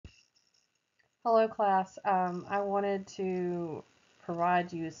Hello, class. I wanted to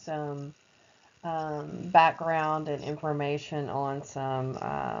provide you some background and information on some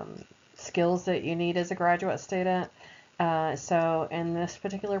skills that you need as a graduate student. So in this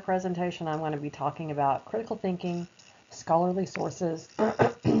particular presentation, I'm going to be talking about critical thinking, scholarly sources,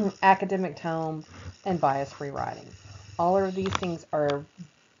 academic tone, and bias-free writing. All of these things are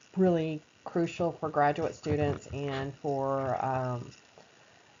really crucial for graduate students and for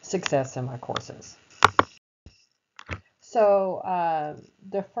success in my courses. So,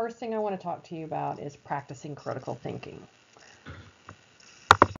 the first thing I want to talk to you about is practicing critical thinking.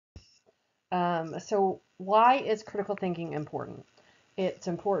 So, why is critical thinking important? It's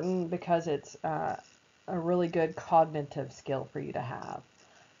important because it's a really good cognitive skill for you to have.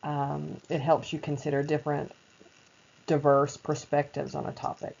 It helps you consider different, diverse perspectives on a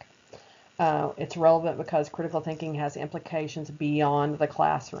topic. It's relevant because critical thinking has implications beyond the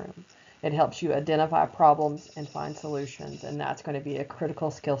classroom. It helps you identify problems and find solutions, and that's going to be a critical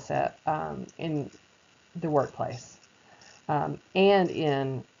skill set in the workplace and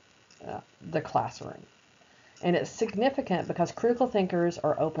in the classroom. And it's significant because critical thinkers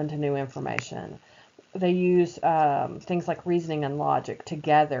are open to new information. They use things like reasoning and logic to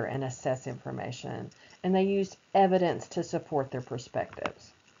gather and assess information, and they use evidence to support their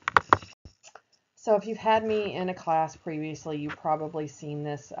perspectives. So if you've had me in a class previously, you've probably seen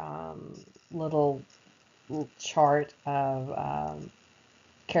this little chart of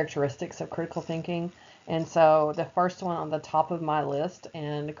characteristics of critical thinking. And so the first one on the top of my list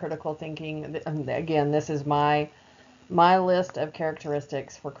in critical thinking, again, this is my list of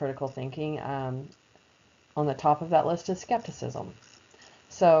characteristics for critical thinking. On the top of that list is skepticism.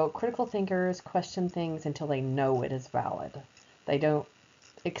 So critical thinkers question things until they know it is valid. They don't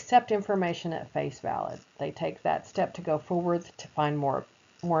accept information at face value. They take that step to go forward to find more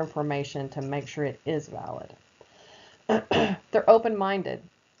information to make sure it is valid. They're open-minded.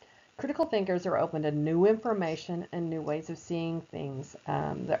 Critical thinkers are open to new information and new ways of seeing things.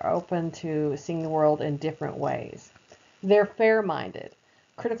 They're open to seeing the world in different ways. They're fair-minded.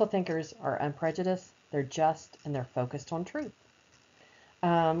 Critical thinkers are unprejudiced, they're just, and they're focused on truth.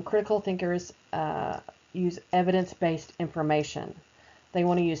 Critical thinkers use evidence-based information. They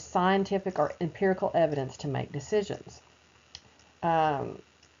want to use scientific or empirical evidence to make decisions.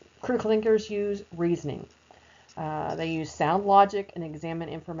 Critical thinkers use reasoning. They use sound logic and examine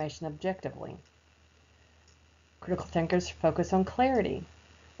information objectively. Critical thinkers focus on clarity.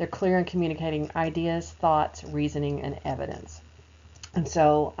 They're clear in communicating ideas, thoughts, reasoning, and evidence. And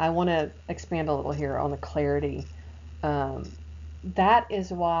so I want to expand a little here on the clarity. That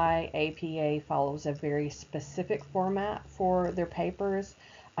is why APA follows a very specific format for their papers,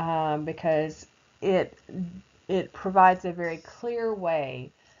 because it provides a very clear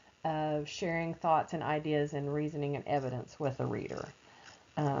way of sharing thoughts and ideas and reasoning and evidence with the reader.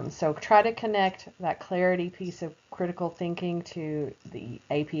 So try to connect that clarity piece of critical thinking to the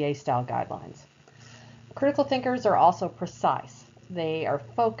APA style guidelines. Critical thinkers are also precise. They are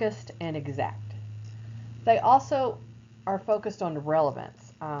focused and exact. They also are focused on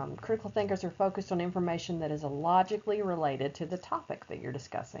relevance. Critical thinkers are focused on information that is logically related to the topic that you're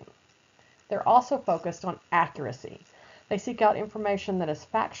discussing. They're also focused on accuracy. They seek out information that is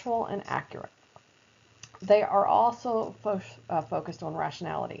factual and accurate. They are also focused on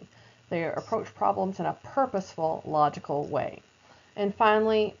rationality. They approach problems in a purposeful, logical way. And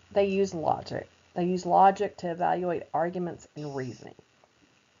finally, they use logic. They use logic to evaluate arguments and reasoning.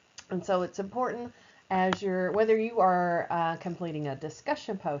 And so it's important as whether you are completing a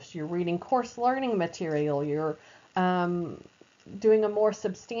discussion post, you're reading course learning material, you're doing a more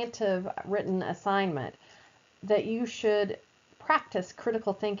substantive written assignment, that you should practice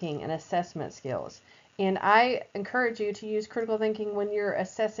critical thinking and assessment skills. And I encourage you to use critical thinking when you're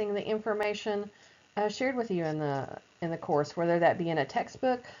assessing the information shared with you in the course, whether that be in a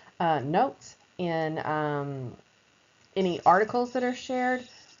textbook, notes, in any articles that are shared.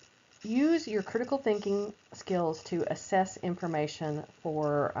 Use your critical thinking skills to assess information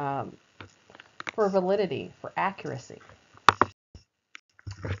for validity, for accuracy.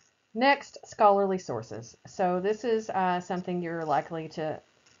 Next, scholarly sources. So this is something you're likely to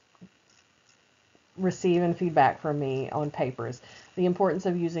receive and feedback from me on papers. The importance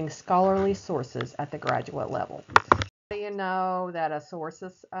of using scholarly sources at the graduate level. How do you know that a source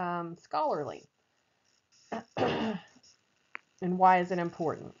is scholarly? And why is it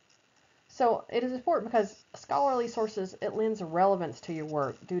important? So it is important because scholarly sources, it lends relevance to your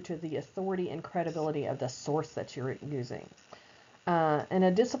work due to the authority and credibility of the source that you're using. And a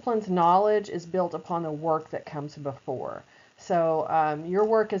discipline's knowledge is built upon the work that comes before. So your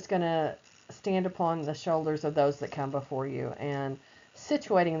work is going to stand upon the shoulders of those that come before you, and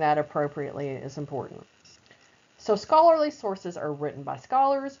situating that appropriately is important. So scholarly sources are written by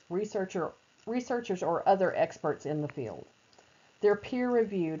scholars, researchers, or other experts in the field. They're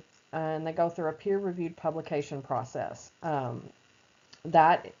peer-reviewed, and they go through a peer-reviewed publication process.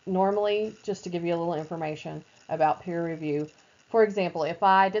 That normally, just to give you a little information about peer review, for example, if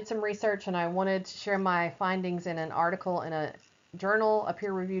I did some research and I wanted to share my findings in an article in a journal, a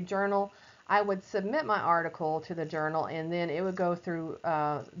peer-reviewed journal, I would submit my article to the journal, and then it would go through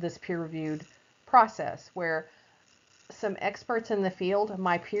this peer-reviewed process where some experts in the field,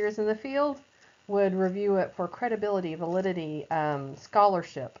 my peers in the field, would review it for credibility, validity,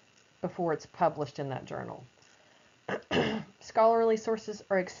 scholarship before it's published in that journal. Scholarly sources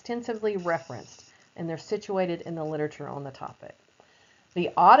are extensively referenced, and they're situated in the literature on the topic.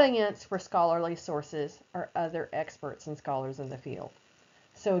 The audience for scholarly sources are other experts and scholars in the field.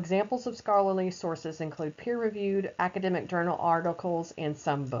 So examples of scholarly sources include peer-reviewed academic journal articles and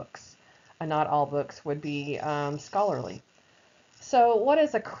some books. Not all books would be scholarly. So what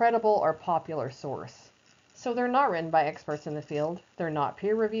is a credible or popular source? So they're not written by experts in the field, they're not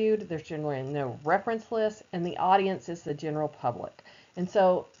peer-reviewed, there's generally no reference list, and the audience is the general public. And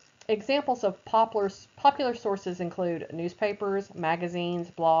so examples of popular sources include newspapers, magazines,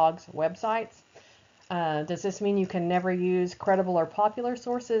 blogs, websites. Does this mean you can never use credible or popular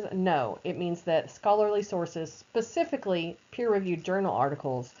sources? No, it means that scholarly sources, specifically peer-reviewed journal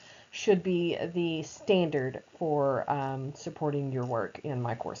articles, should be the standard for supporting your work in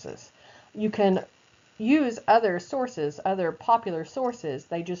my courses. You can use other sources, other popular sources.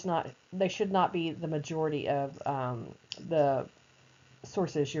 They should not be the majority of the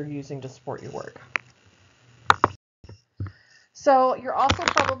sources you're using to support your work. So you're also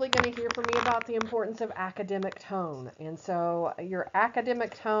probably going to hear from me about the importance of academic tone. And so your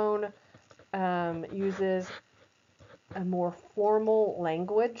academic tone uses a more formal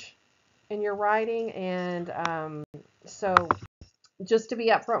language in your writing. And so just to be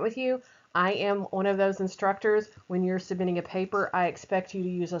upfront with you, I am one of those instructors. When you're submitting a paper, I expect you to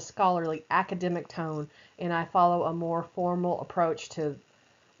use a scholarly academic tone, and I follow a more formal approach to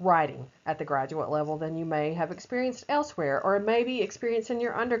writing at the graduate level than you may have experienced elsewhere, or maybe experienced in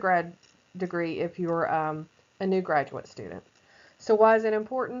your undergrad degree if you're a new graduate student. So why is it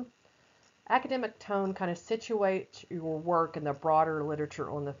important? Academic tone kind of situates your work in the broader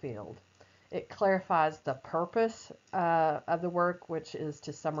literature on the field. It clarifies the purpose of the work, which is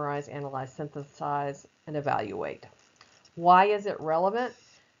to summarize, analyze, synthesize, and evaluate. Why is it relevant?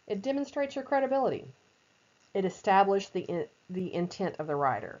 It demonstrates your credibility. It establishes the intent of the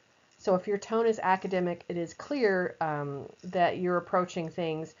writer. So if your tone is academic, it is clear that you're approaching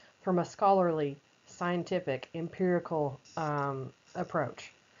things from a scholarly, scientific, empirical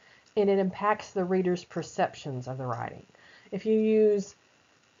approach. And it impacts the reader's perceptions of the writing. If you use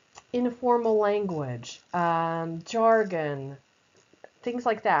informal language, jargon, things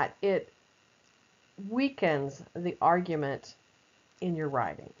like that, it weakens the argument in your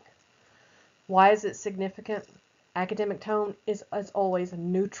writing. Why is it significant? Academic tone is, as always,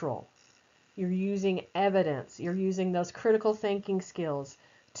 neutral. You're using evidence. You're using those critical thinking skills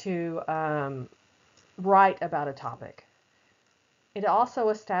to write about a topic. It also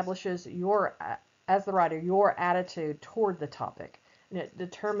establishes as the writer, your attitude toward the topic, and it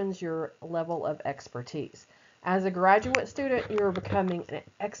determines your level of expertise. As a graduate student, you're becoming an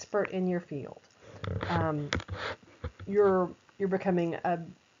expert in your field. You're becoming a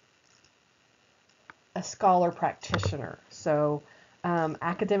scholar practitioner. So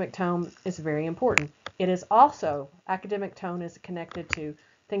academic tone is very important. It is also, academic tone is connected to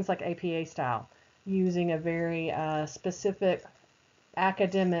things like APA style, using a very specific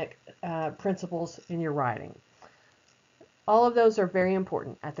academic principles in your writing. All of those are very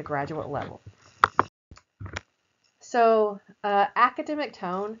important at the graduate level. So academic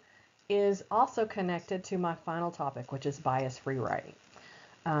tone is also connected to my final topic, which is bias-free writing.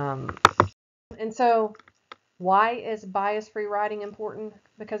 And so why is bias-free writing important?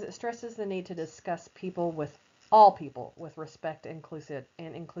 Because it stresses the need to discuss all people with respect and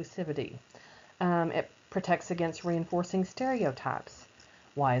inclusivity. It protects against reinforcing stereotypes.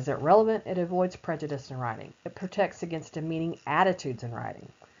 Why is it relevant? It avoids prejudice in writing. It protects against demeaning attitudes in writing.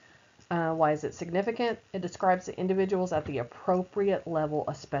 Why is it significant? It describes the individuals at the appropriate level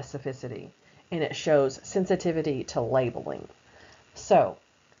of specificity, and it shows sensitivity to labeling. So,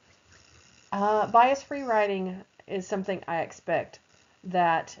 bias-free writing is something I expect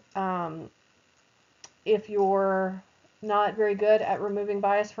that if you're not very good at removing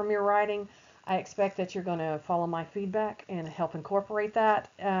bias from your writing, I expect that you're going to follow my feedback and help incorporate that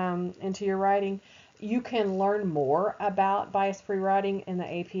into your writing. You can learn more about bias-free writing in the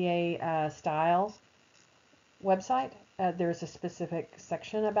APA style website. There's a specific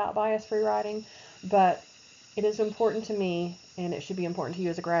section about bias-free writing, but it is important to me, and it should be important to you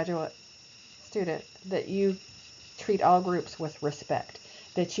as a graduate student, that you treat all groups with respect,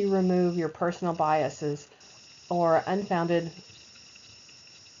 that you remove your personal biases or unfounded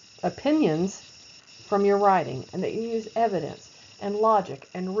opinions from your writing, and that you use evidence and logic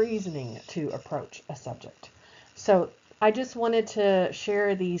and reasoning to approach a subject. So I just wanted to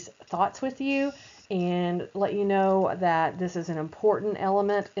share these thoughts with you and let you know that this is an important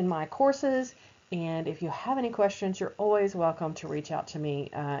element in my courses. And if you have any questions, you're always welcome to reach out to me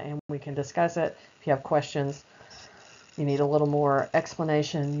and we can discuss it. If you have questions, you need a little more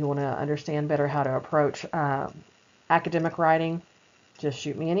explanation, you want to understand better how to approach academic writing, just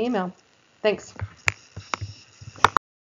shoot me an email. Thanks.